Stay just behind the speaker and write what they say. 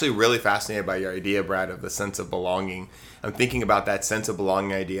Really fascinated by your idea, Brad, of the sense of belonging. I'm thinking about that sense of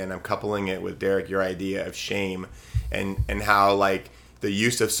belonging idea, and I'm coupling it with Derrick, your idea of shame, and how like the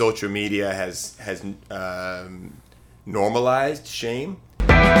use of social media has normalized shame.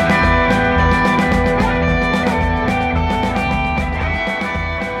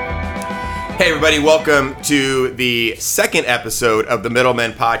 Hey everybody, welcome to the second episode of the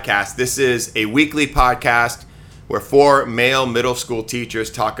Middlemen Podcast. This is a weekly podcast where four male middle school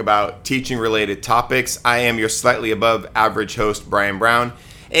teachers talk about teaching-related topics. I am your slightly above average host, Brian Brown.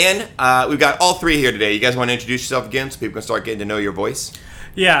 And we've got all three here today. You guys want to introduce yourself again so people can start getting to know your voice?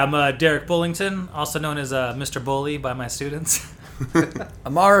 Yeah, I'm Derrick Bullington, also known as Mr. Bully by my students.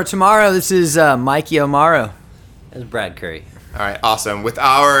 Amaro tomorrow. This is Mikey Amaro. That's Brad Curry. All right, awesome. With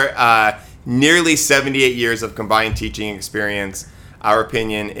our nearly 78 years of combined teaching experience, our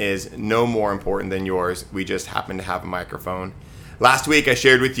opinion is no more important than yours. We just happen to have a microphone. Last week, I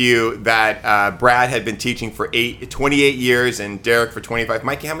shared with you that Brad had been teaching for 28 years and Derrick for 25.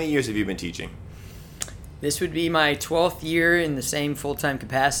 Mikey, how many years have you been teaching? This would be my 12th year in the same full-time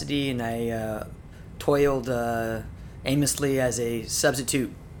capacity, and I toiled aimlessly as a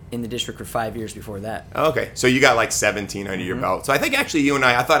substitute in the district for 5 years before that. Okay, so you got like 17 under your belt. So I think actually you and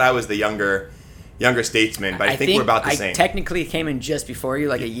I thought I was the younger statesman, but I think we're about the same. I technically came in just before you,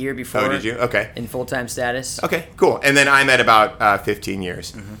 like a year before. Oh, did you? Okay. In full-time status. Okay, cool. And then I'm at about 15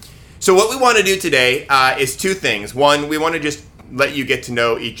 years. Mm-hmm. So what we want to do today is two things. One, we want to just let you get to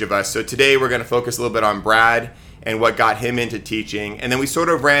know each of us. So today we're going to focus a little bit on Brad and what got him into teaching. And then we sort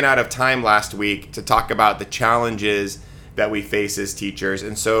of ran out of time last week to talk about the challenges that we face as teachers.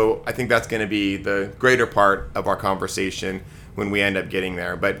 And so I think that's going to be the greater part of our conversation when we end up getting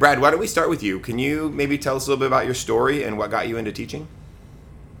there. But Brad, why don't we start with you? Can you maybe tell us a little bit about your story and what got you into teaching?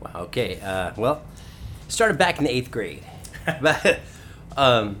 Wow, okay. Well, started back in the 8th grade. But,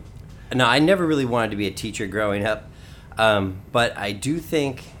 no, I never really wanted to be a teacher growing up. But I do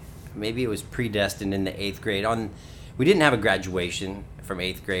think maybe it was predestined in the 8th grade. We didn't have a graduation from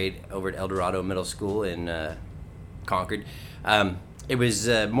 8th grade over at El Dorado Middle School in Concord. It was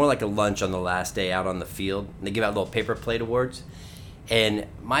more like a lunch on the last day out on the field. They give out little paper plate awards. And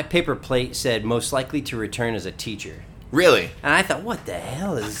my paper plate said, most likely to return as a teacher. Really? And I thought, what the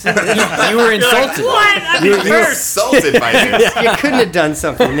hell is this? You were insulted. What? You were insulted by this. You couldn't have done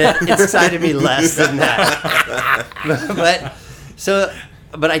something that excited me less than that.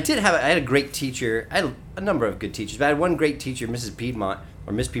 But I had a great teacher. I had a number of good teachers. But I had one great teacher, Mrs. Piedmont,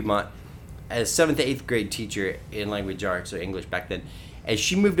 or Miss Piedmont, as 7th to 8th grade teacher in language arts or English back then. And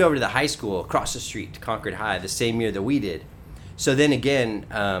she moved over to the high school across the street to Concord High the same year that we did. So then again,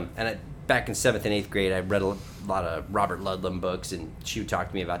 back in 7th and 8th grade, I read a lot of Robert Ludlum books, and she would talk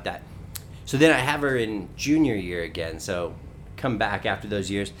to me about that. So then I have her in junior year again. So come back after those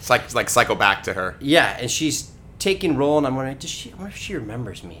years. It's like cycle back to her. Yeah, and she's taking roll, and I'm wondering, I wonder if she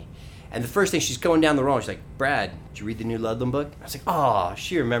remembers me. And the first thing, she's going down the roll, and she's like, Brad, did you read the new Ludlum book? I was like, oh,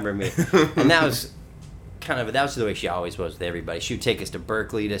 she remembered me. And that was the way she always was with everybody. She would take us to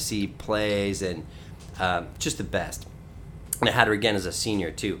Berkeley to see plays, and just the best. And I had her again as a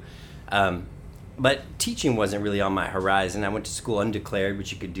senior, too. But teaching wasn't really on my horizon. I went to school undeclared,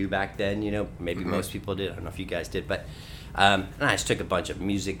 which you could do back then. Maybe most people did. I don't know if you guys did. But and I just took a bunch of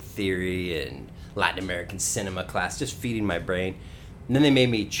music theory and Latin American cinema class, just feeding my brain. And then they made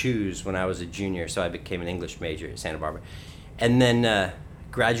me choose when I was a junior, so I became an English major at Santa Barbara. And then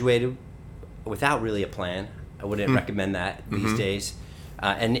graduated without really a plan. I wouldn't recommend that these days.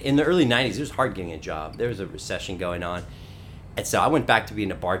 And in the early 90s, it was hard getting a job. There was a recession going on. And so I went back to being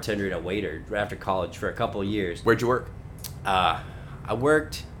a bartender and a waiter right after college for a couple of years. Where'd you work? I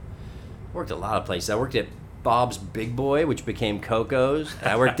worked a lot of places. I worked at Bob's Big Boy, which became Coco's.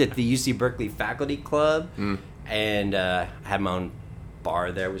 And I worked at the UC Berkeley Faculty Club. And I had my own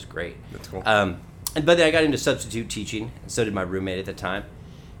bar there. It was great. That's cool. But then I got into substitute teaching, and so did my roommate at the time.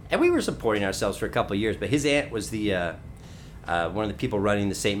 And we were supporting ourselves for a couple of years, but his aunt was the one of the people running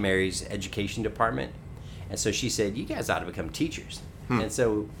the St. Mary's education department. And so she said, you guys ought to become teachers. And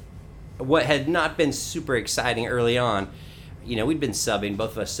so what had not been super exciting early on, we'd been subbing.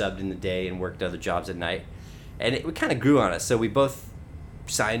 Both of us subbed in the day and worked other jobs at night. And it kind of grew on us. So we both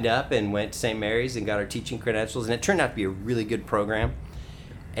signed up and went to St. Mary's and got our teaching credentials. And it turned out to be a really good program.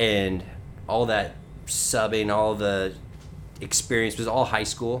 And all that subbing, all the experience was all high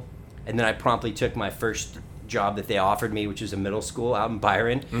school. And then I promptly took my first job that they offered me, which was a middle school out in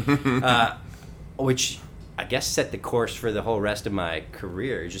Byron, which I guess set the course for the whole rest of my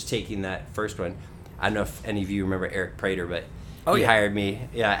career, just taking that first one. I don't know if any of you remember Eric Prater, but he hired me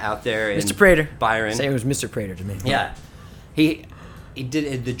out there in Mr. Prater. Byron. Say it was Mr. Prater to me. Yeah. He he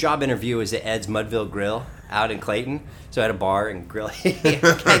did the job interview was at Ed's Mudville Grill out in Clayton. So I had a bar and grill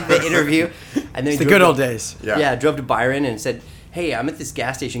the interview. And then It's the good old days. Yeah, drove to Byron and said, "Hey, I'm at this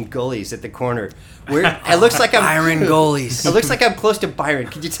gas station, Gullies, at the corner. Where it looks like I'm Byron Gullies. It looks like I'm close to Byron.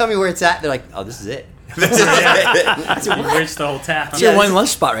 Could you tell me where it's at?" They're like, "Oh, this is it." You reached the whole town. It's your one lunch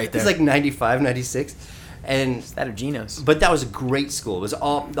spot right there. It's like 95, 96. And It's that of Geno's. but that was a great school. It was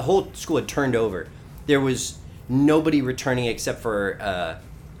all the whole school had turned over. There was nobody returning except for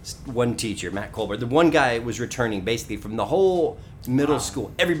one teacher, Matt Colbert. The one guy was returning basically from the whole middle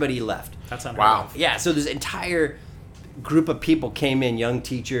school. Everybody left. That's unreal. Wow. Yeah, so this entire group of people came in, young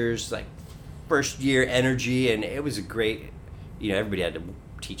teachers, like first year energy, and it was a great, everybody had to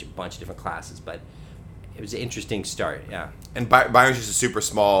teach a bunch of different classes, but it was an interesting start, yeah. And Byron's just a super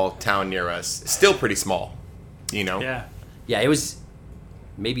small town near us. Still pretty small, Yeah. Yeah, it was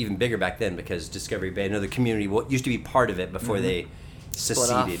maybe even bigger back then because Discovery Bay, another community, used to be part of it before they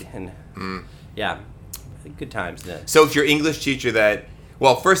seceded. And yeah, good times then. So if your English teacher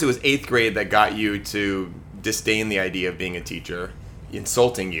first it was 8th grade that got you to disdain the idea of being a teacher,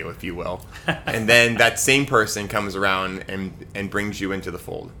 insulting you, if you will, and then that same person comes around and brings you into the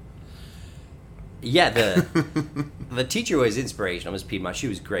fold. Yeah, the teacher was inspirational. Miss Piedmont, she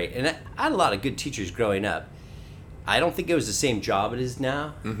was great, and I had a lot of good teachers growing up. I don't think it was the same job it is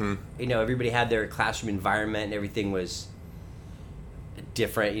now. Mm-hmm. Everybody had their classroom environment, and everything was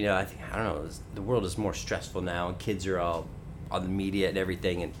different. I don't know. The world is more stressful now, and kids are all on the media and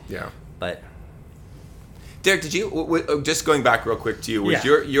everything. And but Derrick, did you just going back real quick to you? Was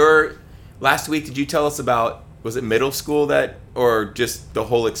Yeah. your last week? Did you tell us about? Was it middle school or just the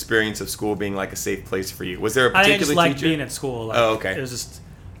whole experience of school being like a safe place for you? Was there a particular I just liked teacher? being at school. Okay. It was just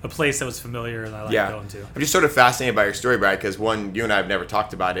a place that was familiar and I liked going to. I'm just sort of fascinated by your story, Brad, because one, you and I have never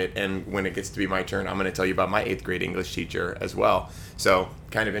talked about it, and when it gets to be my turn, I'm going to tell you about my 8th grade English teacher as well. So,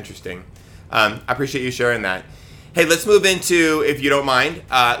 kind of interesting. I appreciate you sharing that. Hey, let's move into, if you don't mind,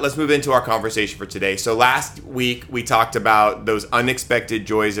 let's move into our conversation for today. So last week, we talked about those unexpected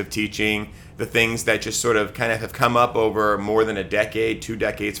joys of teaching, the things that just sort of kind of have come up over more than a decade, 2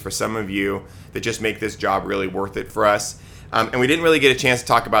 decades for some of you, that just make this job really worth it for us. And we didn't really get a chance to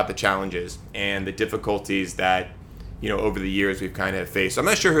talk about the challenges and the difficulties that, over the years we've kind of faced. So I'm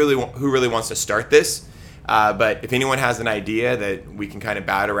not sure who really wants to start this, but if anyone has an idea that we can kind of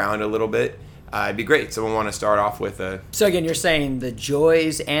bat around a little bit, it'd be great. Someone want to start off with a... So again, you're saying the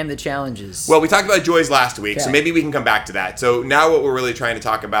joys and the challenges. Well, we talked about joys last week, so Okay. maybe we can come back to that. So now what we're really trying to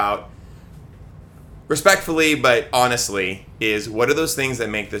talk about, respectfully but honestly, is what are those things that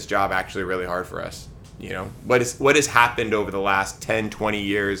make this job actually really hard for us? What has happened over the last 10, 20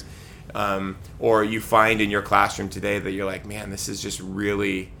 years, or you find in your classroom today that you're like, man, this is just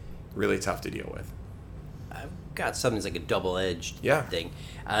really, really tough to deal with? I've got something that's like a double-edged Yeah. thing.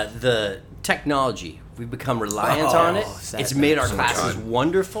 The technology, we've become reliant on it. It's made our classes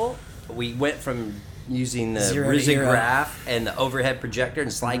wonderful. We went from using the 0 to Risen 0. graph and the overhead projector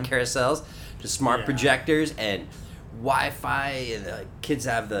and slide carousels to smart projectors and Wi-Fi, and the kids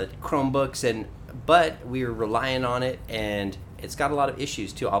have the Chromebooks, but we were relying on it, and it's got a lot of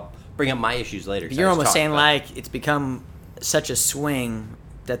issues too. I'll bring up my issues later. You're almost saying like it's become such a swing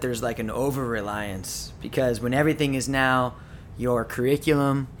that there's like an over-reliance, because when everything is now your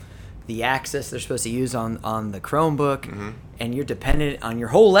curriculum, the access they're supposed to use on the Chromebook, and you're dependent on your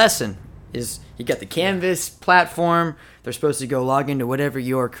whole lesson is you got the Canvas platform, they're supposed to go log into whatever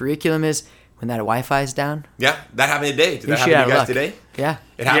your curriculum is. When that Wi-Fi is down, Yeah, that happened today. Did that shit happen out to of you guys luck. today? Yeah.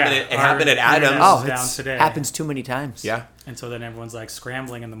 It happened. Yeah, It happened at our internet Adams. is down it today. happens too many times. Yeah. And so then everyone's like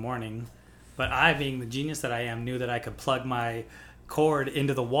scrambling in the morning. But I, being the genius that I am, knew that I could plug my cord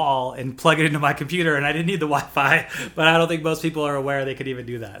into the wall and plug it into my computer, and I didn't need the Wi-Fi. But I don't think most people are aware they could even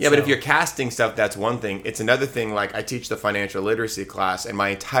do that. Yeah, but if you're casting stuff, that's one thing. It's another thing, like I teach the financial literacy class, and my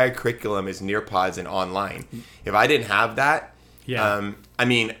entire curriculum is Nearpods and online. If I didn't have that, I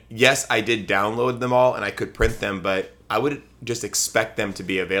mean, yes, I did download them all, and I could print them, but I would just expect them to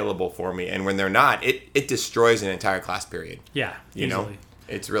be available for me. And when they're not, it destroys an entire class period. Yeah, You know? easily.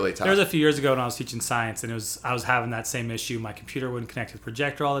 It's really tough. There was a few years ago when I was teaching science, and I was having that same issue. My computer wouldn't connect to the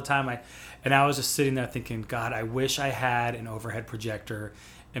projector all the time. I was just sitting there thinking, God, I wish I had an overhead projector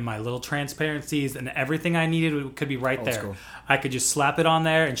and my little transparencies and everything I needed could be right there. school. I could just slap it on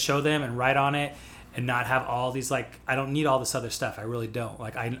there and show them and write on it and not have all these, like, I don't need all this other stuff. I really don't.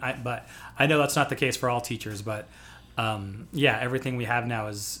 Like, but I know that's not the case for all teachers, but everything we have now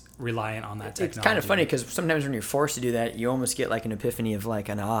is reliant on that technology. It's kind of funny because sometimes when you're forced to do that, you almost get like an epiphany of like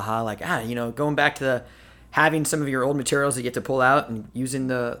an aha, like, going back to having some of your old materials that you get to pull out and using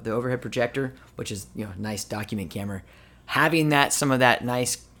the overhead projector, which is, a nice document camera. having that, some of that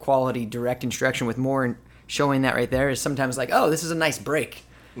nice quality direct instruction with more showing that right there is sometimes like, oh, this is a nice break.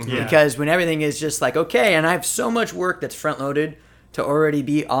 Yeah. Because when everything is just like, okay, and I have so much work that's front loaded to already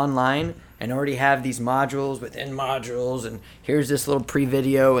be online and already have these modules within modules, and here's this little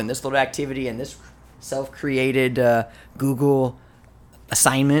pre-video and this little activity and this self-created Google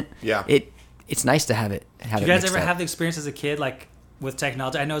assignment. Yeah. It's nice to have it. Did you guys ever have the experience as a kid, like with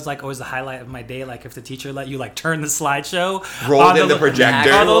technology? I know it's like always the highlight of my day. Like if the teacher let you like turn the slideshow, rolled in the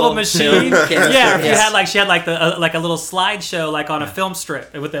projector on the little machine. Yeah, if you Yes. had like she had like the like a little slideshow like on a film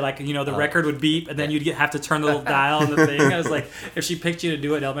strip with the like the record would beep and then you'd have to turn the little dial on the thing. I was like, if she picked you to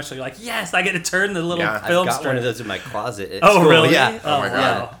do it in elementary, you're like, yes, I get to turn the little film I've got strip. one of those in my closet. At Oh, school. really? Yeah. Oh, my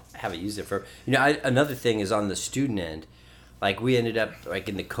God. wow. I haven't used it for. Another thing is on the student end. Like we ended up like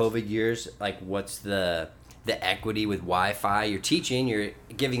in the COVID years. Like what's the equity with Wi-Fi? You're teaching. You're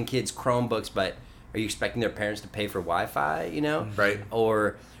giving kids Chromebooks, but are you expecting their parents to pay for Wi-Fi? Right.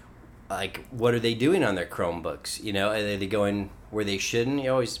 Or like what are they doing on their Chromebooks? Are they going where they shouldn't?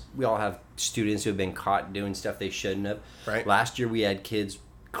 We all have students who have been caught doing stuff they shouldn't have. Right. Last year we had kids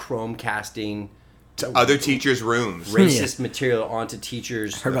Chromecasting to other teachers' rooms. racist material onto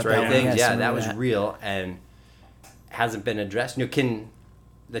teachers' Heard about that. things. Yes, I Yeah, remember that was that. real and hasn't been addressed. Can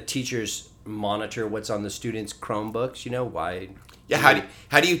the teachers monitor what's on the students' Chromebooks? Why? Yeah,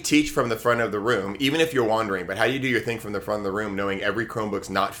 how do you teach from the front of the room, even if you're wandering, but how do you do your thing from the front of the room knowing every Chromebook's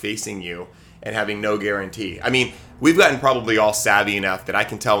not facing you and having no guarantee? I mean, we've gotten probably all savvy enough that I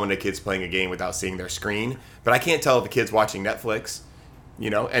can tell when a kid's playing a game without seeing their screen, but I can't tell if a kid's watching Netflix,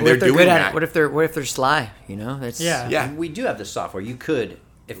 and What they're if they're doing good that. at it? What if they're sly? That's Yeah. Yeah. We do have the software. You could,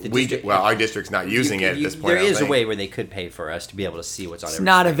 if the We district, well, our district's not using it at this point. There I don't is a think. way where they could pay for us to be able to see what's on It's every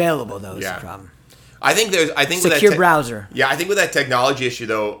not screen. available though. Is Yeah. the problem. I think with Secure that browser. Yeah, I think with that technology issue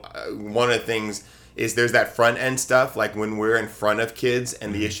though, one of the things is there's that front end stuff, like when we're in front of kids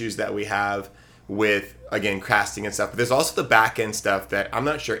and the issues that we have with, again, casting and stuff. But there's also the back end stuff that I'm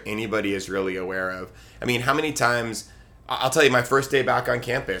not sure anybody is really aware of. I mean, how many times, I'll tell you, my first day back on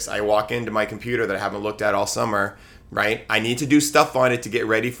campus, I walk into my computer that I haven't looked at all summer, right? I need to do stuff on it to get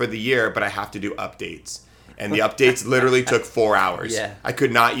ready for the year, but I have to do updates. And the updates literally took 4 hours. Yeah. I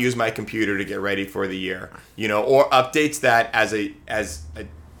could not use my computer to get ready for the year, or updates that as a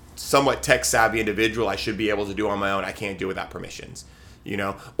somewhat tech savvy individual I should be able to do on my own. I can't do without permissions,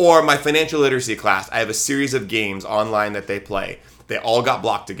 Or my financial literacy class, I have a series of games online that they play. They all got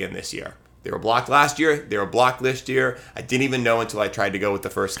blocked again this year. They were blocked last year. They were blocked this year. I didn't even know until I tried to go with the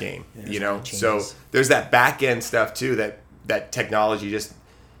first game, So there's that back end stuff too that technology just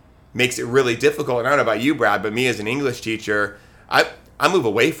makes it really difficult. And I don't know about you, Brad, but me as an English teacher, I move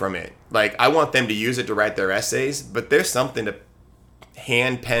away from it. Like, I want them to use it to write their essays, but there's something to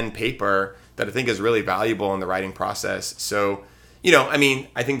hand pen paper that I think is really valuable in the writing process. So,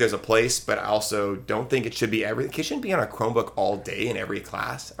 I think there's a place, but I also don't think it should be it shouldn't be on a Chromebook all day in every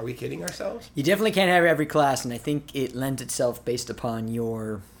class. Are we kidding ourselves? You definitely can't have every class, and I think it lends itself based upon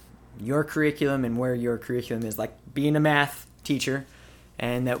your curriculum and where your curriculum is. Like being a math teacher,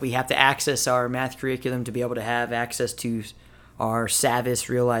 and that we have to access our math curriculum to be able to have access to our Savis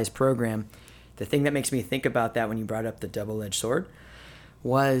Realize program. The thing that makes me think about that when you brought up the double-edged sword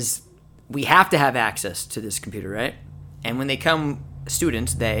was we have to have access to this computer, right? And when they come,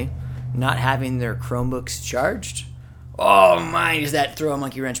 students, not having their Chromebooks charged, oh my, does that throw a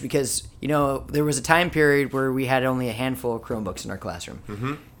monkey wrench? Because, there was a time period where we had only a handful of Chromebooks in our classroom.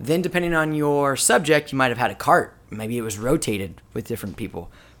 Mm-hmm. Then depending on your subject, you might have had a cart. Maybe it was rotated with different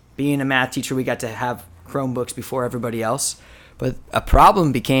people. Being a math teacher, we got to have Chromebooks before everybody else. But a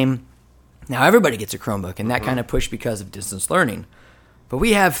problem became, now everybody gets a Chromebook, and that kind of pushed because of distance learning. But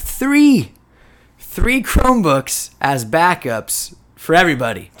we have three Chromebooks as backups for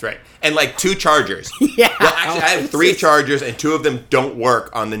everybody. That's right. And like 2 chargers. Yeah. Well, actually, I have 3 chargers, and 2 of them don't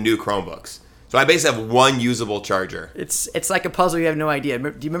work on the new Chromebooks. So I basically have 1 usable charger. It's like a puzzle. You have no idea. Do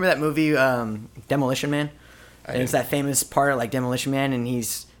you remember that movie Demolition Man? And it's that famous part like Demolition Man, and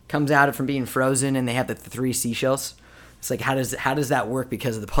he's comes out from being frozen, and they have the 3 seashells. It's like how does that work?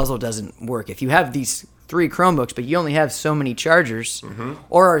 Because the puzzle doesn't work. If you have these 3 Chromebooks, but you only have so many chargers,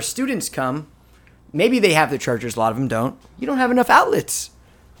 or our students come, maybe they have the chargers. A lot of them don't. You don't have enough outlets.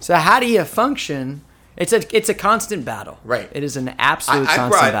 So how do you function? It's a constant battle. Right. It is an absolute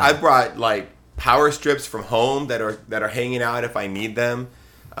constant battle. I brought like power strips from home that are hanging out if I need them.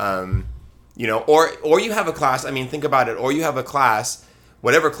 Or you have a class. I mean, think about it. Or you have a class,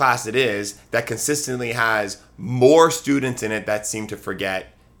 whatever class it is, that consistently has more students in it that seem to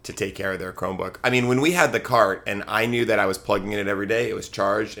forget to take care of their Chromebook. I mean, when we had the cart and I knew that I was plugging in it every day, it was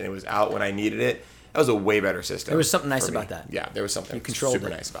charged and it was out when I needed it. That was a way better system. There was something nice for me. about that. Yeah, there was something super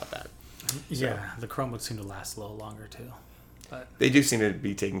nice about that. Yeah, the Chromebooks seem to last a little longer too. But they do seem to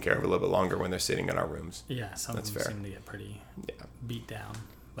be taken care of a little bit longer when they're sitting in our rooms. Yeah, some That's of them fair. seem to get pretty beat down.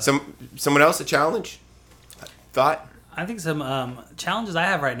 But Someone else a challenge? Thought? I think some challenges I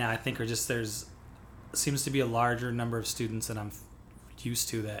have right now, I think, are just seems to be a larger number of students than I'm used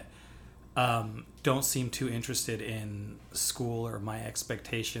to that don't seem too interested in school or my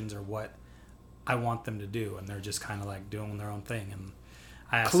expectations or what I want them to do, and they're just kind of like doing their own thing. And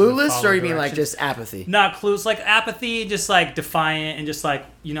I ask them to Clueless, follow or you mean like directions. just apathy? Not clueless, like apathy, just like defiant, and just like,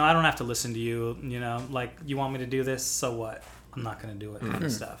 I don't have to listen to you. Like, you want me to do this, so what? I'm not going to do it, kind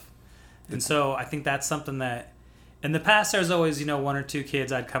of stuff. And so I think that's something that in the past there's always one or two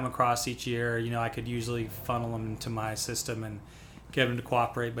kids I'd come across each year. I could usually funnel them into my system and get them to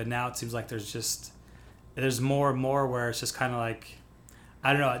cooperate. But now it seems like there's more and more where it's just kind of like,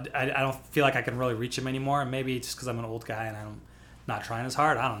 I don't know. I don't feel like I can really reach them anymore. And maybe it's just because I'm an old guy and I'm not trying as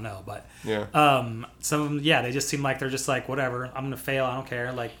hard. I don't know. But some of them, they just seem like they're just like, whatever. I'm going to fail. I don't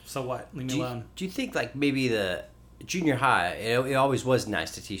care. Like, so what? Leave me alone. Do you think like maybe the junior high, it always was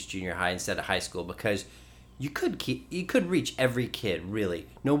nice to teach junior high instead of high school because you could reach every kid, really.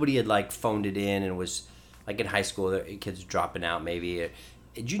 Nobody had like phoned it in and was like in high school, kids dropping out maybe.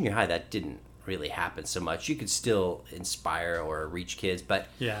 In junior high, that didn't really happen so much. You could still inspire or reach kids, but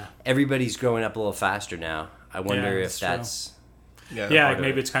everybody's growing up a little faster now. I wonder if that's... Yeah,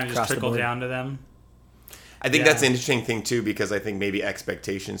 maybe it's kind of just trickled down to them. I think that's an interesting thing too, because I think maybe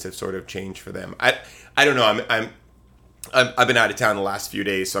expectations have sort of changed for them. I don't know. I've been out of town the last few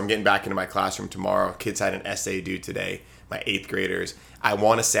days, so I'm getting back into my classroom tomorrow. Kids had an essay due today, my 8th graders. I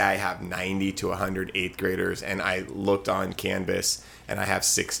want to say I have 90 to 100 8th graders, and I looked on Canvas, and I have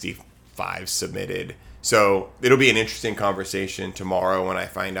 65 submitted. So it'll be an interesting conversation tomorrow when I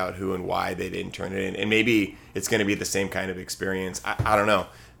find out who and why they didn't turn it in. And maybe it's going to be the same kind of experience. I don't know.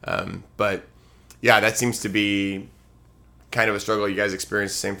 But yeah, that seems to be kind of a struggle. You guys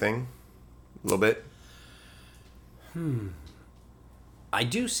experience the same thing a little bit?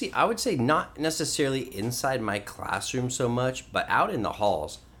 I would say not necessarily inside my classroom so much, but out in the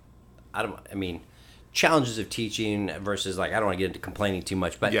halls. I mean, challenges of teaching versus like, I don't want to get into complaining too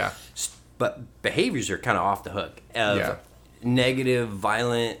much, but but behaviors are kind of off the hook. Negative,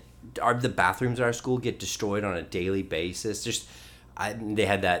 violent. The bathrooms at our school get destroyed on a daily basis. They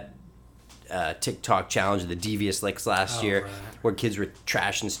had that TikTok challenge of the devious licks last year, where kids were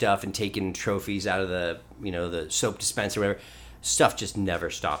trashing stuff and taking trophies out of the the soap dispenser or whatever. Stuff just never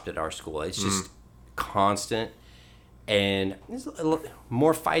stopped at our school. It's just constant, and there's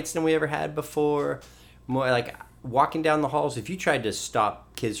more fights than we ever had before. More like walking down the halls. If you tried to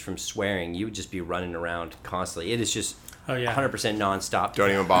stop kids from swearing, you would just be running around constantly. It is just 100% nonstop.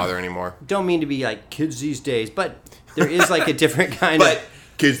 Don't even bother anymore. Don't mean to be like kids these days, but there is like a different kind of...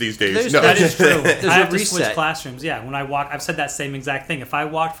 Kids these days. That is true. There's I have a to reset. switch classrooms. Yeah, when I walk, I've said that same exact thing. If I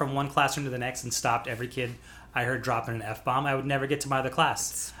walked from one classroom to the next and stopped every kid I heard dropping an F-bomb, I would never get to my other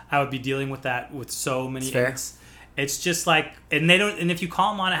class. I would be dealing with that with so many ints. It's just like, and they don't, and if you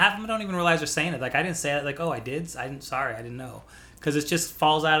call them on it, half of them don't even realize they're saying it. Like, I didn't say it. Like, oh, I did? Sorry, I didn't know. Because it just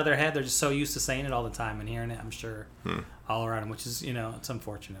falls out of their head. They're just so used to saying it all the time and hearing it, I'm sure, all around them, which is, it's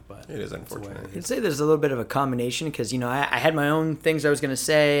unfortunate. But it is unfortunate. I'd say there's a little bit of a combination because, I had my own things I was going to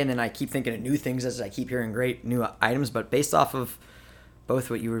say, and then I keep thinking of new things as I keep hearing great new items. But based off of both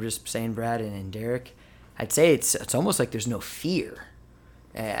what you were just saying, Brad, and Derrick, I'd say it's almost like there's no fear.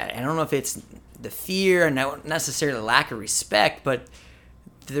 I don't know if it's the fear and not necessarily the lack of respect, but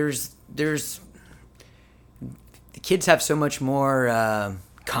there's the kids have so much more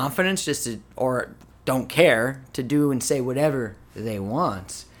confidence or don't care to do and say whatever they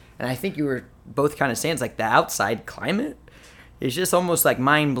want. And I think you were both kind of saying it's like the outside climate is just almost like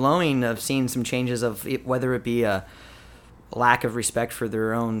mind-blowing of seeing some changes of whether it be a lack of respect for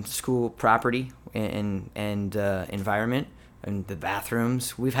their own school property and environment and the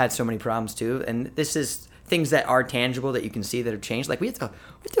bathrooms. We've had so many problems too, and this is things that are tangible that you can see that have changed. Like we have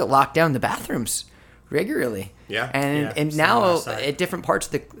to lock down the bathrooms regularly. And now at different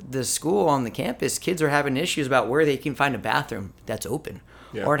parts of the school on the campus, kids are having issues about where they can find a bathroom that's open.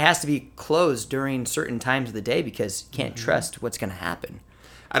 Or it has to be closed during certain times of the day because you can't trust what's going to happen.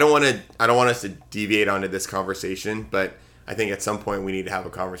 I don't want us to deviate onto this conversation, but I think at some point we need to have a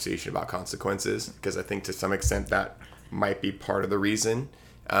conversation about consequences because I think to some extent that might be part of the reason.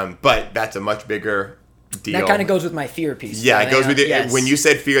 But that's a much bigger deal. That kind of goes with my fear piece. It goes with it. Yes. When you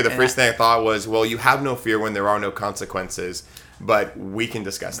said fear, the first thing I thought was, well, you have no fear when there are no consequences. but we can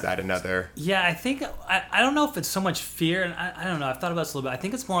discuss that another. Yeah, I think I don't know if it's so much fear, and I don't know. I've thought about this a little bit. I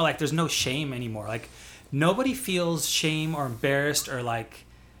think it's more like there's no shame anymore. Like nobody feels shame or embarrassed or like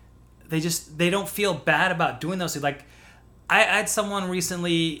they don't feel bad about doing those things. Like I had someone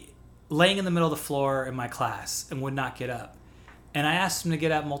recently laying in the middle of the floor in my class and would not get up, and I asked him to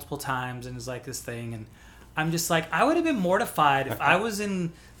get up multiple times, and it's like this thing, and I'm just like, I would have been mortified if I was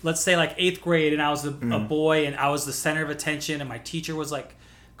in, let's say, like 8th grade and I was a boy and I was the center of attention and my teacher was like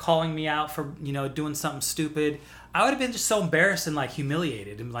calling me out for, doing something stupid. I would have been just so embarrassed and like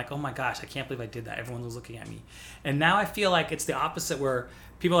humiliated and like, oh my gosh, I can't believe I did that. Everyone was looking at me. And now I feel like it's the opposite where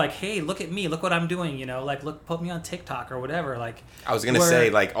people are like, hey, look at me, look what I'm doing, like look, put me on TikTok or whatever. Like I was gonna say,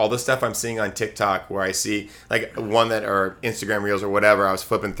 like all the stuff I'm seeing on TikTok where I see like one that or Instagram Reels or whatever, I was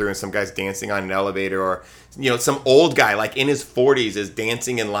flipping through and some guy's dancing on an elevator, or some old guy like in his 40s is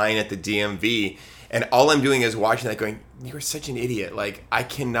dancing in line at the DMV, and all I'm doing is watching that going, you're such an idiot. Like I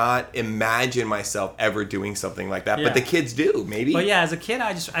cannot imagine myself ever doing something like that. Yeah. But the kids do, maybe. But yeah, as a kid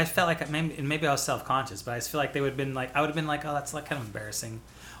I felt like maybe I was self-conscious, but I just feel like I would have been like, oh, that's like kind of embarrassing.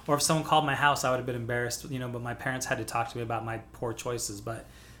 Or if someone called my house, I would have been embarrassed, but my parents had to talk to me about my poor choices. But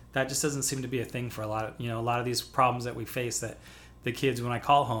that just doesn't seem to be a thing for a lot of these problems that we face, that the kids, when I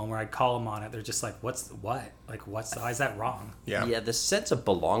call home or I call them on it, they're just like, why is that wrong? Yeah. Yeah, the sense of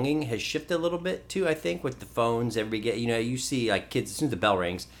belonging has shifted a little bit too, I think, with the phones. You see like kids, as soon as the bell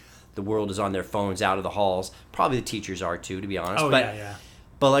rings, the world is on their phones out of the halls. Probably the teachers are too, to be honest. Yeah.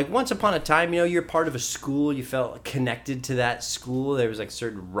 But like once upon a time, you're part of a school. You felt connected to that school. There was like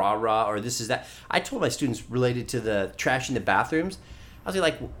certain rah-rah or this is that. I told my students related to the trash in the bathrooms. I was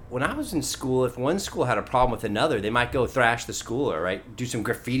like, when I was in school, if one school had a problem with another, they might go thrash the school or do some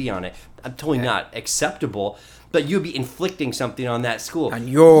graffiti on it. I'm totally not acceptable. But you'd be inflicting something on that school. On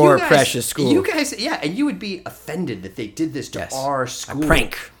your precious school. You guys, yeah, and you would be offended that they did this to our school. A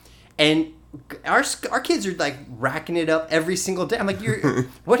prank. And our kids are like racking it up every single day. I'm like,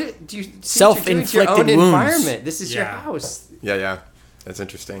 what do you self-inflicted your own wounds. Environment? This is your house. Yeah, that's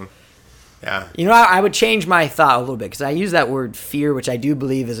interesting. Yeah. I would change my thought a little bit because I use that word fear, which I do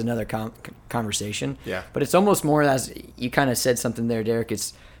believe is another conversation. Yeah. But it's almost more as you kind of said something there, Derrick.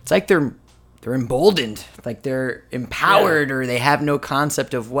 It's like they're emboldened, like they're empowered, or they have no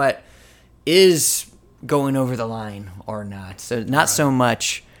concept of what is going over the line or not. So not so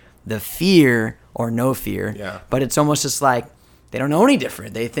much the fear or no fear, but it's almost just like they don't know any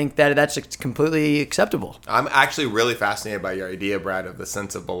different. They think that that's completely acceptable. I'm actually really fascinated by your idea, Brad, of the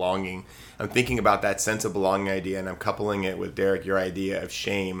sense of belonging. I'm thinking about that sense of belonging idea, and I'm coupling it with Derrick, your idea of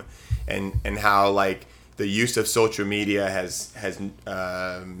shame, and how like the use of social media has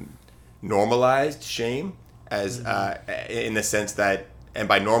normalized shame as in the sense that, and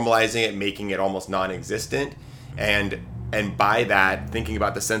by normalizing it, making it almost non-existent, and by that, thinking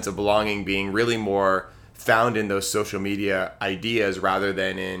about the sense of belonging being really more found in those social media ideas rather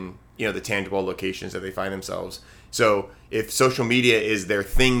than in the tangible locations that they find themselves. So if social media is their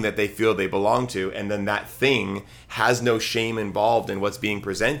thing that they feel they belong to, and then that thing has no shame involved in what's being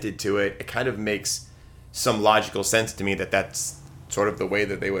presented to it, it kind of makes some logical sense to me that that's sort of the way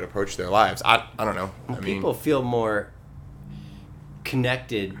that they would approach their lives. I don't know. People feel more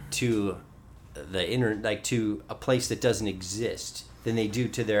connected to the internet, like to a place that doesn't exist, than they do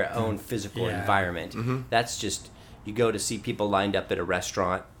to their own physical environment. Mm-hmm. That's just, you go to see people lined up at a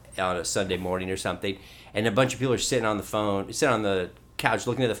restaurant on a Sunday morning or something, and a bunch of people are sitting on the couch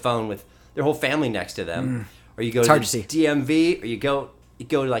looking at the phone with their whole family next to them. Or you go to the DMV, or you go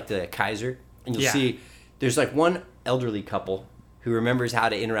to like the Kaiser, and you'll see there's like one elderly couple who remembers how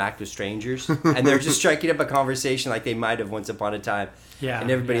to interact with strangers, and they're just striking up a conversation like they might have once upon a time.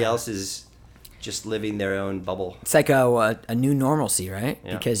 And everybody else is just living their own bubble. It's like a new normalcy, right?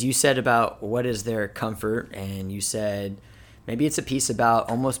 Yeah. Because you said about what is their comfort, and you said maybe it's a piece about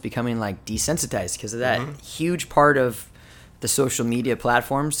almost becoming like desensitized because of that huge part of the social media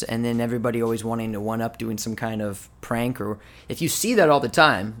platforms, and then everybody always wanting to one-up doing some kind of prank, or if you see that all the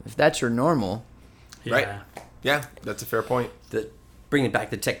time, if that's your normal. Right. Yeah, that's a fair point. Bringing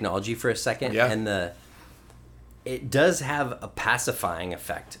back the technology for a second, and it does have a pacifying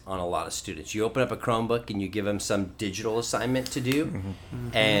effect on a lot of students. You open up a Chromebook and you give them some digital assignment to do,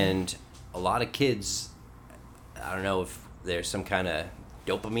 and a lot of kids, I don't know if there's some kind of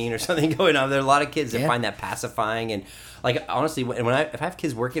dopamine or something going on. There are a lot of kids that find that pacifying, and like honestly, if I have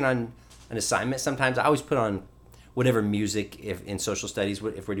kids working on an assignment, sometimes I always put on whatever music, if in social studies,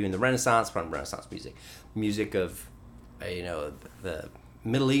 if we're doing the Renaissance, put on Renaissance music of the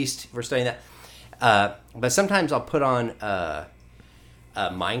Middle East, if we're studying that. But sometimes I'll put on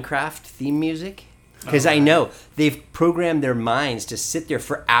Minecraft theme music, Because I know they've programmed their minds to sit there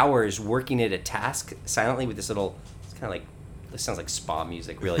for hours working at a task silently with this little, it's kind of like, this sounds like spa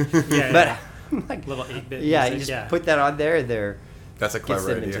music, really. But like little 8-bit yeah, music. you just put that on there. That's a Gets clever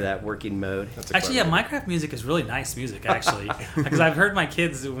them idea. into that working mode. Actually, yeah, Minecraft music is really nice music, actually. Because I've heard my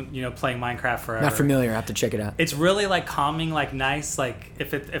kids, playing Minecraft forever. Not familiar. I have to check it out. It's really like calming, like nice. Like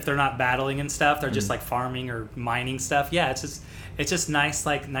if they're not battling and stuff, they're just like farming or mining stuff. Yeah, it's just nice,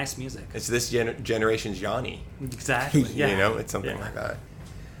 like nice music. It's this generation's Yanni. Exactly. Yeah. It's something like that.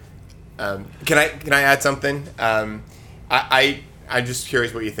 Can I add something? I'm just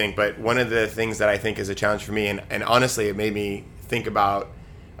curious what you think, but one of the things that I think is a challenge for me, and honestly, it made me think about,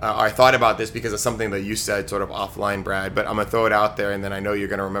 I thought about this because of something that you said sort of offline, Brad, but I'm going to throw it out there, and then I know you're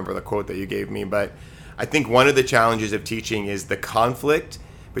going to remember the quote that you gave me, but I think one of the challenges of teaching is the conflict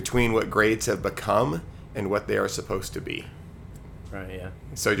between what grades have become and what they are supposed to be. Right, yeah.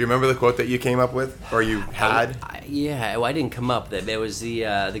 So do you remember the quote that you came up with, or you had? Well, I didn't come up with it. It was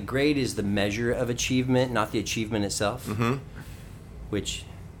the grade is the measure of achievement, not the achievement itself. Mm-hmm. Which,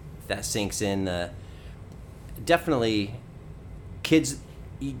 that sinks in. Definitely, kids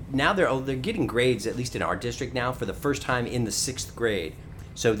now they're getting grades, at least in our district now, for the first time in the 6th grade.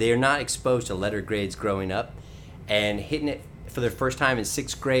 So they are not exposed to letter grades growing up, and hitting it for the first time in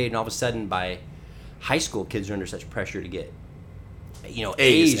 6th grade, and all of a sudden by high school, kids are under such pressure to get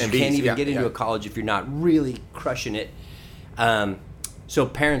A's. You can't even get into a college if you're not really crushing it. So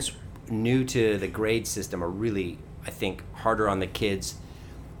parents new to the grade system are really, I think, harder on the kids,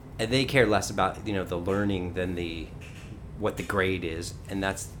 and they care less about the learning than what the grade is, and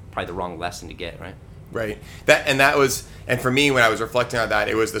that's probably the wrong lesson to get, right? Right. And for me, when I was reflecting on that,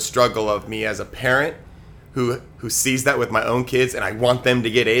 it was the struggle of me as a parent who sees that with my own kids, and I want them to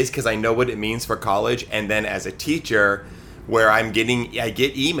get A's because I know what it means for college, and then as a teacher, where I get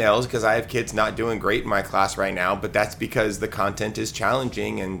emails because I have kids not doing great in my class right now, but that's because the content is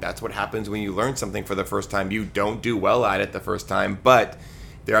challenging, and that's what happens when you learn something for the first time. You don't do well at it the first time, but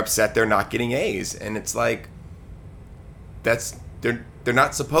they're upset they're not getting A's, and it's like they're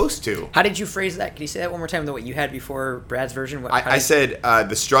not supposed to. How did you phrase that? Can you say that one more time than what you had before Brad's version? I said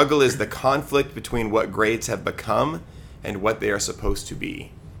the struggle is the conflict between what grades have become and what they are supposed to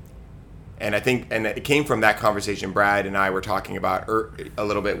be. And I think, and it came from that conversation Brad and I were talking about a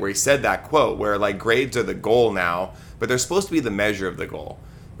little bit, where he said that quote where like grades are the goal now, but they're supposed to be the measure of the goal,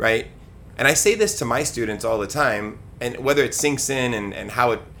 right? And I say this to my students all the time, and whether it sinks in and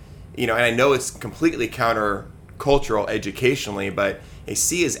how it, and I know it's completely counter-cultural educationally, but a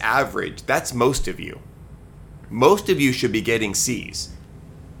C is average. That's most of you. Most of you should be getting C's,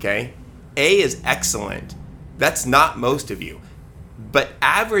 okay? A is excellent. That's not most of you. But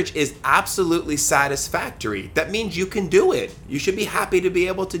average is absolutely satisfactory. That means you can do it. You should be happy to be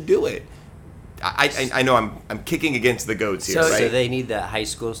able to do it. I know I'm kicking against the goats here, right? So they need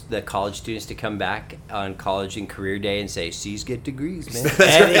the college students to come back on college and career day and say, C's get degrees, man.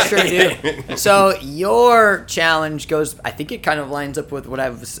 And they sure do. So your challenge goes, I think it kind of lines up with what I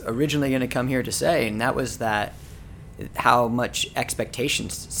was originally going to come here to say, and that was that how much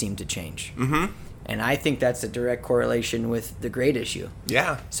expectations seem to change. Mm-hmm. And I think that's a direct correlation with the grade issue.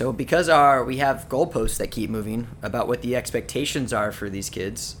 Yeah. So because we have goalposts that keep moving about what the expectations are for these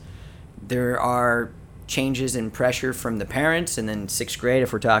kids, there are changes in pressure from the parents, and then 6th grade,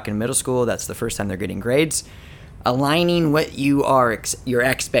 if we're talking middle school, that's the first time they're getting grades. Aligning what you are your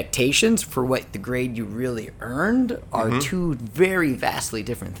expectations for what the grade you really earned are two very vastly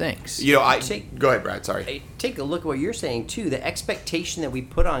different things. Go ahead, Brad. Sorry. Take a look at what you're saying too. The expectation that we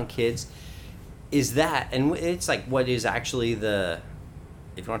put on kids is that, and it's like what is actually if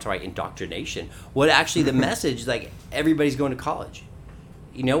you want to talk about indoctrination, what actually the message, like everybody's going to college.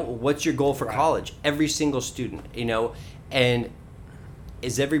 What's your goal for college? Every single student, and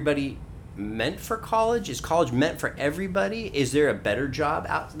is everybody meant for college? Is college meant for everybody? Is there a better job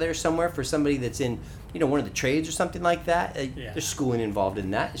out there somewhere for somebody that's in, one of the trades or something like that? There's schooling involved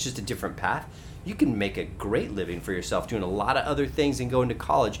in that. It's just a different path. You can make a great living for yourself doing a lot of other things and going to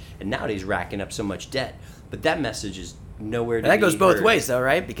college, and nowadays racking up so much debt. But that message is nowhere to be heard. That goes both ways, though,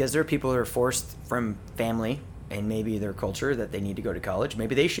 right? Because there are people who are forced from family and maybe their culture that they need to go to college.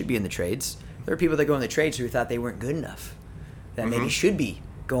 Maybe they should be in the trades. There are people that go in the trades who thought they weren't good enough, that maybe should be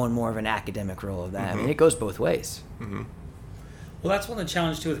going more of an academic role of that. I mean, it goes both ways. Well, that's one of the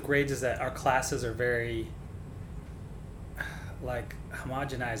challenges, too, with grades is that our classes are very,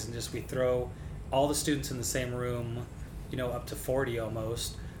 homogenized, and just we throw all the students in the same room, up to 40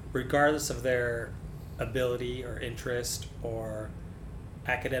 almost, regardless of their ability or interest or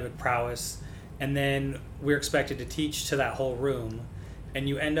academic prowess. And then we're expected to teach to that whole room. And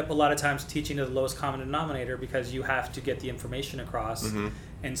you end up a lot of times teaching to the lowest common denominator because you have to get the information across. Mm-hmm.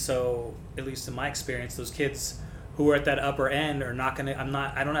 And so, at least in my experience, those kids who are at that upper end are not going to,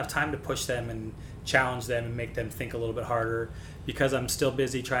 I don't have time to push them and challenge them and make them think a little bit harder because I'm still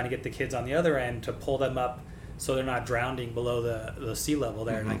busy trying to get the kids on the other end to pull them up so they're not drowning below the sea level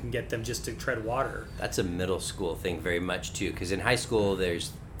there, and I can get them just to tread water. That's a middle school thing very much too, because in high school it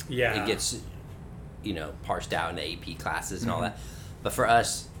gets parsed out into AP classes and all that. But for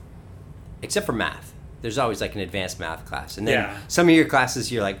us, except for math, there's always like an advanced math class, and then some of your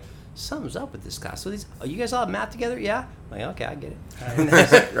classes you're like, something's up with this class. So you guys all have math together? Yeah. I'm like, okay, I get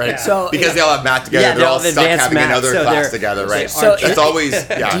it. Right. Yeah. So because they all have math together, they're all stuck having math, another so class together, right? So that's always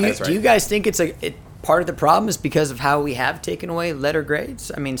do you guys think it's part of the problem is because of how we have taken away letter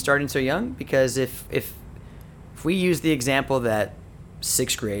grades? I mean, starting so young, because if we use the example that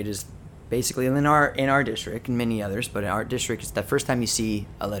 6th grade is basically in our district and many others, but in our district, it's the first time you see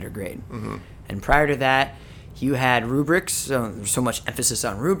a letter grade. Mm-hmm. And prior to that, you had rubrics, so there's so much emphasis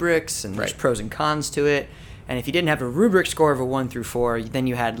on rubrics, and there's pros and cons to it. And if you didn't have a rubric score of a 1 through 4, then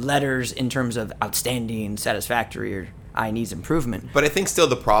you had letters in terms of outstanding, satisfactory, or needs improvement. But I think still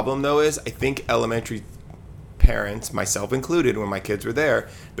the problem, though, is I think elementary parents, myself included, when my kids were there,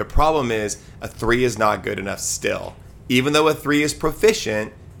 the problem is a 3 is not good enough still. Even though a 3 is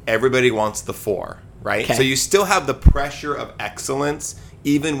proficient, everybody wants the 4, right? Okay. So you still have the pressure of excellence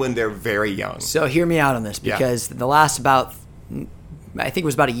even when they're very young. So hear me out on this, because the last I think it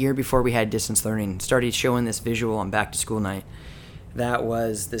was about a year before we had distance learning, started showing this visual on back to school night. That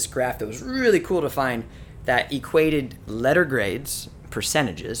was this graph that was really cool to find that equated letter grades,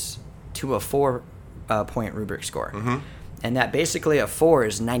 percentages, to a 4-point rubric score. Mm-hmm. And that basically a 4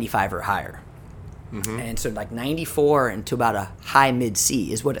 is 95 or higher. Mm-hmm. And so like 94 and to about a high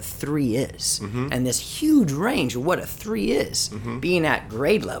mid-C is what a 3 is. Mm-hmm. And this huge range of what a 3 is, being at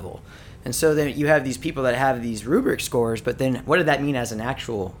grade level. And so then you have these people that have these rubric scores, but then what did that mean as an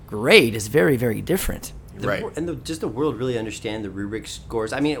actual grade is very, very different. Does the world really understand the rubric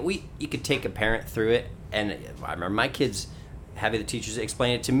scores? I mean, you could take a parent through it, and I remember my kids having the teachers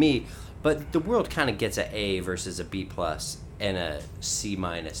explain it to me, but the world kind of gets an A versus a B plus and a C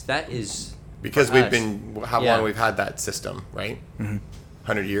minus. That is... Because we've been, how long we've had that system, right?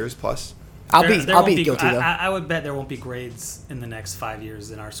 100 years plus? I'll be guilty, though. I would bet there won't be grades in the next 5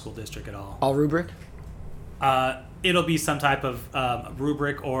 years in our school district at all. All rubric? It'll be some type of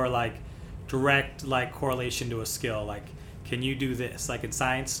rubric or like direct like correlation to a skill. Like, can you do this? Like in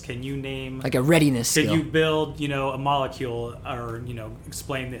science, can you name... Like a readiness skill. Can you build, a molecule or,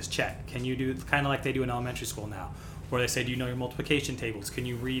 explain this? Check. Can you do kind of like they do in elementary school now? Where they say, do you know your multiplication tables? Can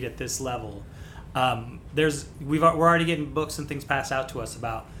you read at this level? We're already getting books and things passed out to us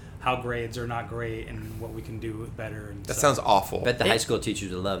about how grades are not great and what we can do better. And that sounds awful. I bet the high school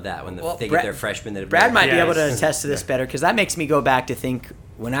teachers would love that when they get their freshmen. Brad might be able to attest to this better, because that makes me go back to think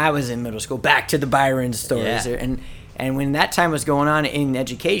when I was in middle school, back to the Byron stories. Yeah. And when that time was going on in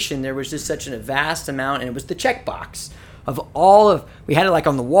education, there was just such a vast amount, and it was the checkbox. We had it like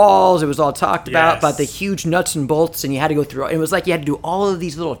on the walls. It was all talked about the huge nuts and bolts, and you had to go through. It was like you had to do all of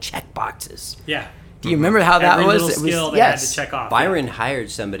these little check boxes. Yeah. Do you remember how that was? Every little skill they had to check off. Byron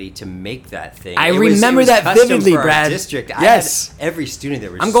hired somebody to make that thing. I remember that vividly, Brad. District. Yes. I had every student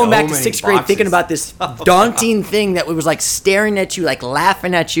there was. I'm going back to 6th grade thinking about this daunting thing that was like staring at you, like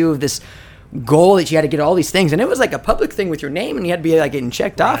laughing at you, of this goal that you had to get all these things, and it was like a public thing with your name, and you had to be like getting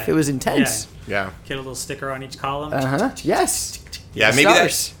checked off. It was intense. Yeah. Get a little sticker on each column. Yes. Yeah,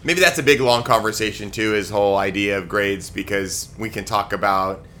 maybe that's a big long conversation too, is whole idea of grades, because we can talk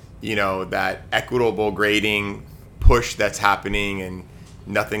about that equitable grading push that's happening and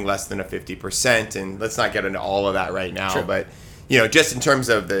nothing less than a 50%, and let's not get into all of that right now. Sure. But just in terms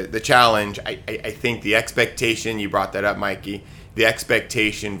of the challenge, I think the expectation, you brought that up, Mikey, the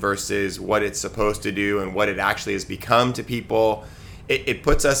expectation versus what it's supposed to do and what it actually has become to people, it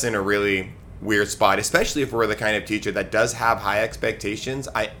puts us in a really weird spot, especially if we're the kind of teacher that does have high expectations.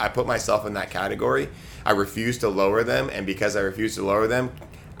 I put myself in that category. I refuse to lower them, and because I refuse to lower them,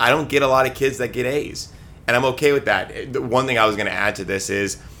 I don't get a lot of kids that get A's, and I'm okay with that. The one thing I was going to add to this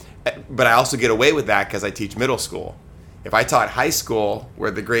is, but I also get away with that because I teach middle school. If I taught high school, where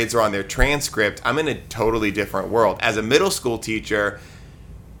the grades are on their transcript, I'm in a totally different world. As a middle school teacher,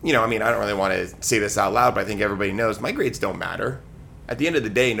 I don't really want to say this out loud, but I think everybody knows my grades don't matter. At the end of the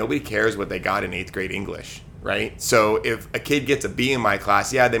day, nobody cares what they got in 8th grade English. right? So if a kid gets a B in my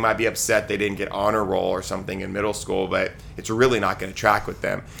class, yeah, they might be upset they didn't get honor roll or something in middle school, but it's really not going to track with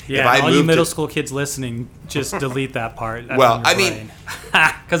them. Yeah, all you middle school kids listening, just delete that part. That's well, I mean,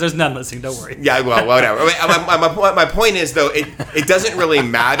 because there's none listening. Don't worry. Yeah, well, whatever. My point is though, it doesn't really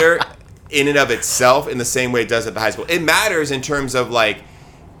matter in and of itself in the same way it does at the high school. It matters in terms of like,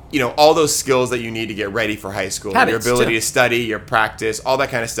 you know, all those skills that you need to get ready for high school, Habits, your ability too. to study, your practice, all that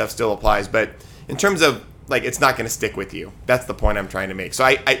kind of stuff still applies. But in terms of like, it's not going to stick with you. That's the point I'm trying to make. So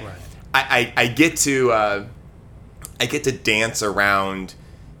I get to dance around,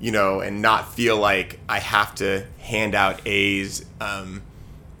 you know, and not feel like I have to hand out A's,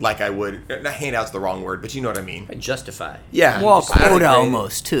 like I would. Not hand out's the wrong word, but you know what I mean. Justify. Yeah. Well, I quota agree.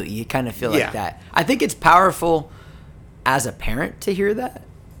 almost too. You kind of feel Yeah. like that. I think it's powerful as a parent to hear that,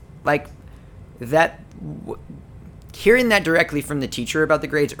 like that. Hearing that directly from the teacher about the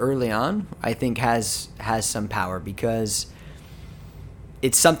grades early on, I think has some power, because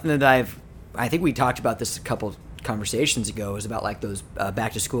it's something that I think we talked about this a couple conversations ago. Is about like those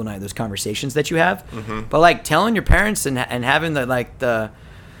back to school night, those conversations that you have. Mm-hmm. But like telling your parents and having the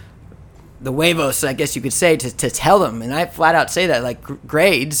huevos, I guess you could say, to tell them. And I flat out say that, like,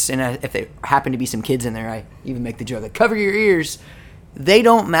 grades, and if there happen to be some kids in there, I even make the joke, like, cover your ears. They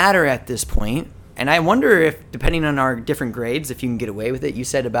don't matter at this point. And I wonder if, depending on our different grades, if you can get away with it. You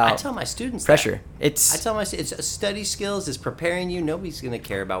said about I tell my students pressure. That. I tell my students, it's study skills, it's preparing you. Nobody's going to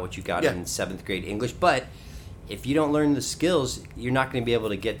care about what you got in 7th grade English. But if you don't learn the skills, you're not going to be able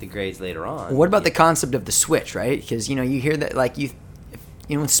to get the grades later on. What about the concept of the switch, right? Because, you know, you hear that, like,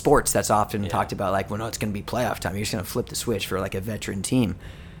 in sports, that's often talked about, like, well, no, it's going to be playoff time. You're just going to flip the switch for, like, a veteran team.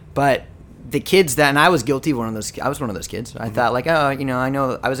 But the kids that, and I was guilty of I was one of those kids. I thought, like, oh, you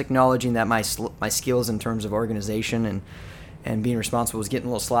know, I was acknowledging that my skills in terms of organization and being responsible was getting a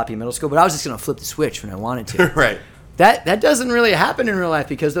little sloppy in middle school, but I was just going to flip the switch when I wanted to. Right. That doesn't really happen in real life,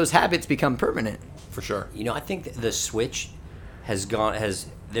 because those habits become permanent. For sure. You know, I think the switch I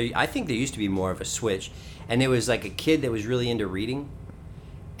think there used to be more of a switch, and it was like a kid that was really into reading,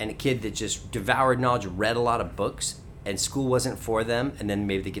 and a kid that just devoured knowledge, read a lot of books, and school wasn't for them, and then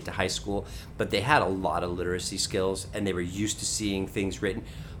maybe they get to high school, but they had a lot of literacy skills, and they were used to seeing things written.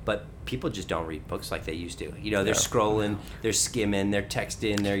 But people just don't read books like they used to. You know, they're scrolling, they're skimming, they're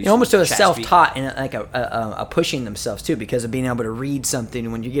texting, they're You almost do a self-taught and like a pushing themselves too, because of being able to read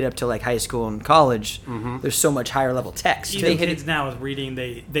something. When you get up to like high school and college, there's so much higher level text. Even kids now with reading,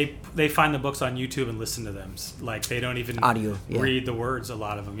 they find the books on YouTube and listen to them. Like they don't even Audio, read the words. A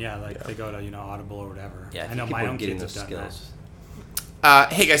lot of them, they go to Audible or whatever. Yeah, I know my own kids have done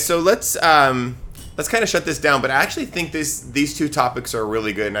that. Hey guys, so let's kind of shut this down, but I actually think these two topics are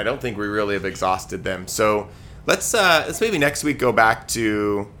really good, and I don't think we really have exhausted them. So let's maybe next week go back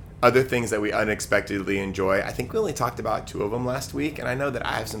to other things that we unexpectedly enjoy. I think we only talked about 2 of them last week, and I know that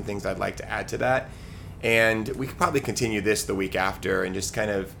I have some things I'd like to add to that. And we could probably continue this the week after and just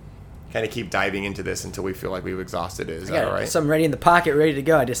kind of keep diving into this until we feel like we've exhausted it. Is that all right? Something ready in the pocket, ready to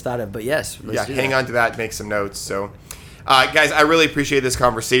go. I just thought of, but yes, let's do hang that. on to that, make some notes. So, guys, I really appreciate this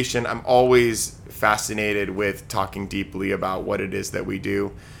conversation. I'm always fascinated with talking deeply about what it is that we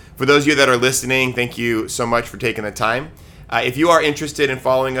do. For those of you that are listening, thank you so much for taking the time. If you are interested in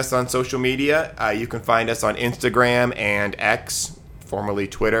following us on social media, you can find us on Instagram and X, formerly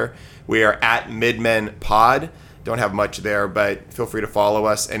Twitter. We are at MidmenPod. Don't have much there, but feel free to follow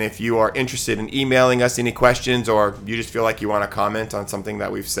us. And if you are interested in emailing us any questions, or you just feel like you want to comment on something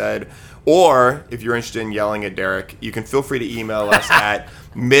that we've said, or if you're interested in yelling at Derrick, you can feel free to email us at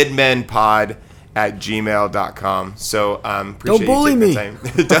midmenpod@gmail.com. So appreciate Don't bully you me. taking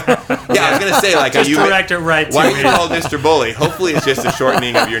the time. Yeah, I was gonna say, like, Just direct it right to why me. are you called Mr. Bully? Hopefully, it's just a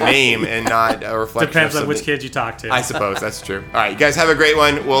shortening of your name and not a reflection. Depends of on which something. kid you talk to. I suppose that's true. All right, you guys have a great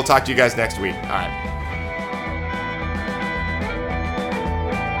one. We'll talk to you guys next week. All right.